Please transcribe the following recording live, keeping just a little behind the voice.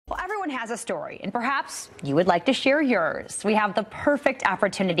has a story, and perhaps you would like to share yours. We have the perfect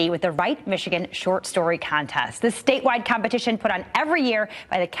opportunity with the Write Michigan Short Story Contest. This statewide competition put on every year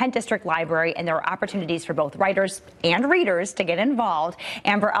by the Kent District Library, and there are opportunities for both writers and readers to get involved.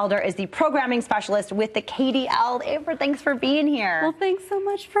 Amber Elder is the programming specialist with the KDL. Amber, thanks for being here. Well, thanks so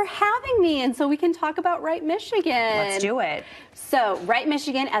much for having me, and so we can talk about Write Michigan. Let's do it. So, Write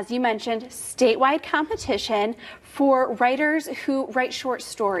Michigan, as you mentioned, statewide competition for writers who write short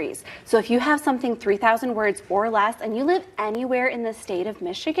stories. So if you have something 3,000 words or less and you live anywhere in the state of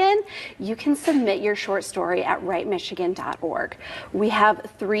Michigan, you can submit your short story at writemichigan.org. We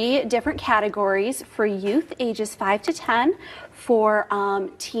have 3 different categories for youth ages 5 to 10, for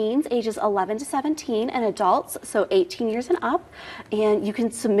teens ages 11 to 17, and adults, so 18 years and up. And you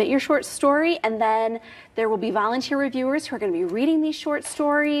can submit your short story, and then there will be volunteer reviewers who are going to be reading these short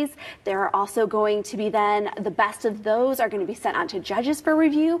stories. There are also going to be then the best of those are going to be sent on to judges for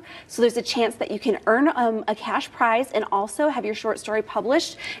review. So there's a chance that you can earn a cash prize and also have your short story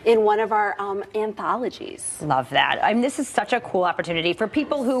published in one of our anthologies. Love that. I mean, this is such a cool opportunity for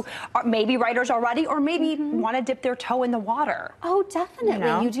people who are maybe writers already or maybe want to dip their toe in the water. Oh, definitely. You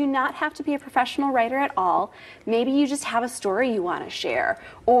know? You do not have to be a professional writer at all. Maybe you just have a story you want to share.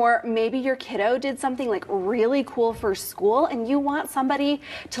 Or maybe your kiddo did something like really cool for school and you want somebody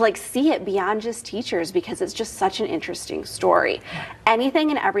to like see it beyond just teachers because it's just such an interesting story. Anything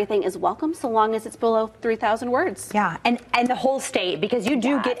and everything is welcome so long as it's below 3,000 words. Yeah, and the whole state, because you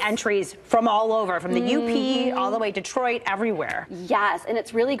do get entries from all over, from the UP all the way Detroit, everywhere. Yes, and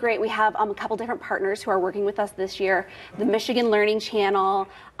it's really great. We have a couple different partners who are working with us this year. The Michigan Learning Channel,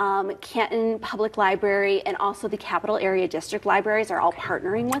 Canton Public Library, and also the Capital Area District Libraries are all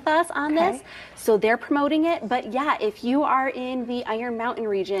partnering with us on this. So they're promoting it. But yeah, if you are in the Iron Mountain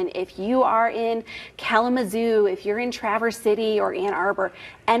region, if you are in Kalamazoo, if you're in Traverse City or Ann Arbor,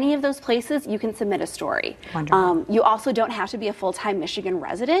 any of those places, you can submit a story. You also don't have to be a full-time Michigan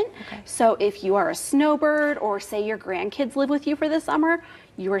resident. So if you are a snowbird or say your grandkids live with you for the summer,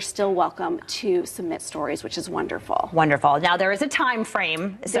 you are still welcome to submit stories, which is wonderful. Wonderful. Now, there is a time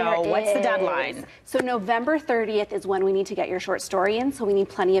frame, so what's the deadline? So November 30th is when we need to get your short story in, so we need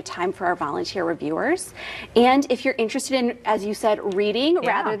plenty of time for our volunteer reviewers. And if you're interested in, as you said, reading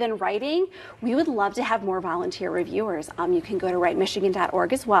rather than writing, we would love to have more volunteer reviewers. You can go to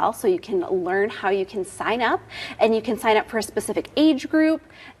writemichigan.org as well, so you can learn how you can sign up, and you can sign up for a specific age group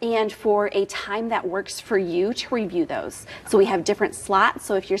and for a time that works for you to review those. So we have different slots.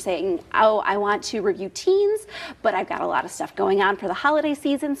 So if you're saying, oh, I want to review teens, but I've got a lot of stuff going on for the holiday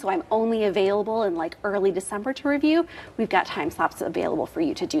season, so I'm only available in like early December to review, we've got time slots available for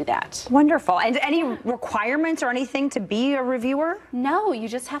you to do that. Wonderful. And any requirements or anything to be a reviewer? No, you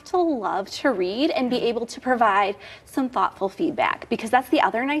just have to love to read and be able to provide some thoughtful feedback, because that's the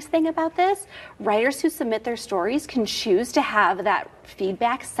other nice thing about this. Writers who submit their stories can choose to have that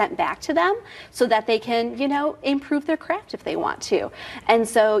feedback sent back to them so that they can, you know, improve their craft if they want to. And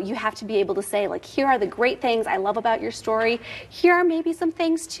so you have to be able to say, like, here are the great things I love about your story. Here are maybe some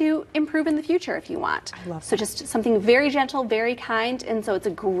things to improve in the future if you want. I love so that. Just something very gentle, very kind. And so it's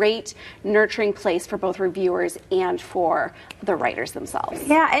a great nurturing place for both reviewers and for the writers themselves.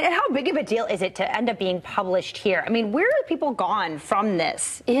 Yeah, and how big of a deal is it to end up being published here? I mean, where are people gone from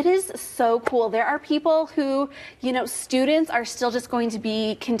this? It is so cool. There are people who, you know, students are still just going to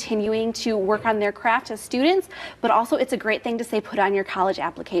be continuing to work on their craft as students, but also it's a great thing to say put on your college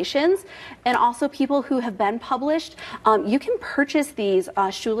applications. And also people who have been published, you can purchase these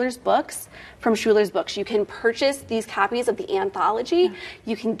Schuler's books from Schuler's Books. You can purchase these copies of the anthology.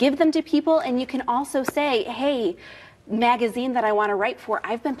 You can give them to people, and you can also say, hey, magazine that I want to write for,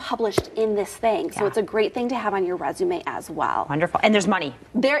 I've been published in this thing. So it's a great thing to have on your resume as well. Wonderful. And there's money.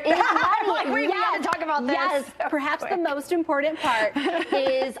 There is money. We got to talk about this. Yes, perhaps the most important part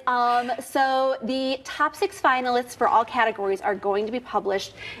is, so the top 6 finalists for all categories are going to be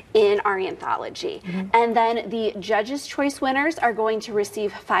published in our anthology. And then the Judges' Choice winners are going to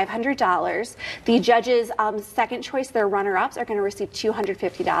receive $500. The Judges' second choice, their runner-ups, are going to receive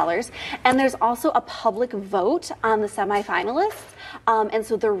 $250. And there's also a public vote on the semifinalists. And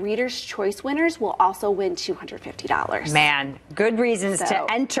so the Reader's Choice winners will also win $250. Man, good reasons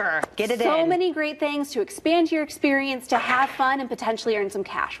to enter. Get it in. So many great things to expand your experience, to have fun, and potentially earn some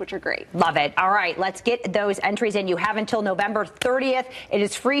cash, which are great. Love it. All right, let's get those entries in. You have until November 30th. It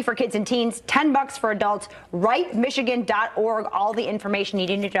is free for kids and teens, $10 for adults. WriteMichigan.org. All the information you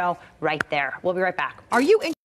need to know right there. We'll be right back. Are you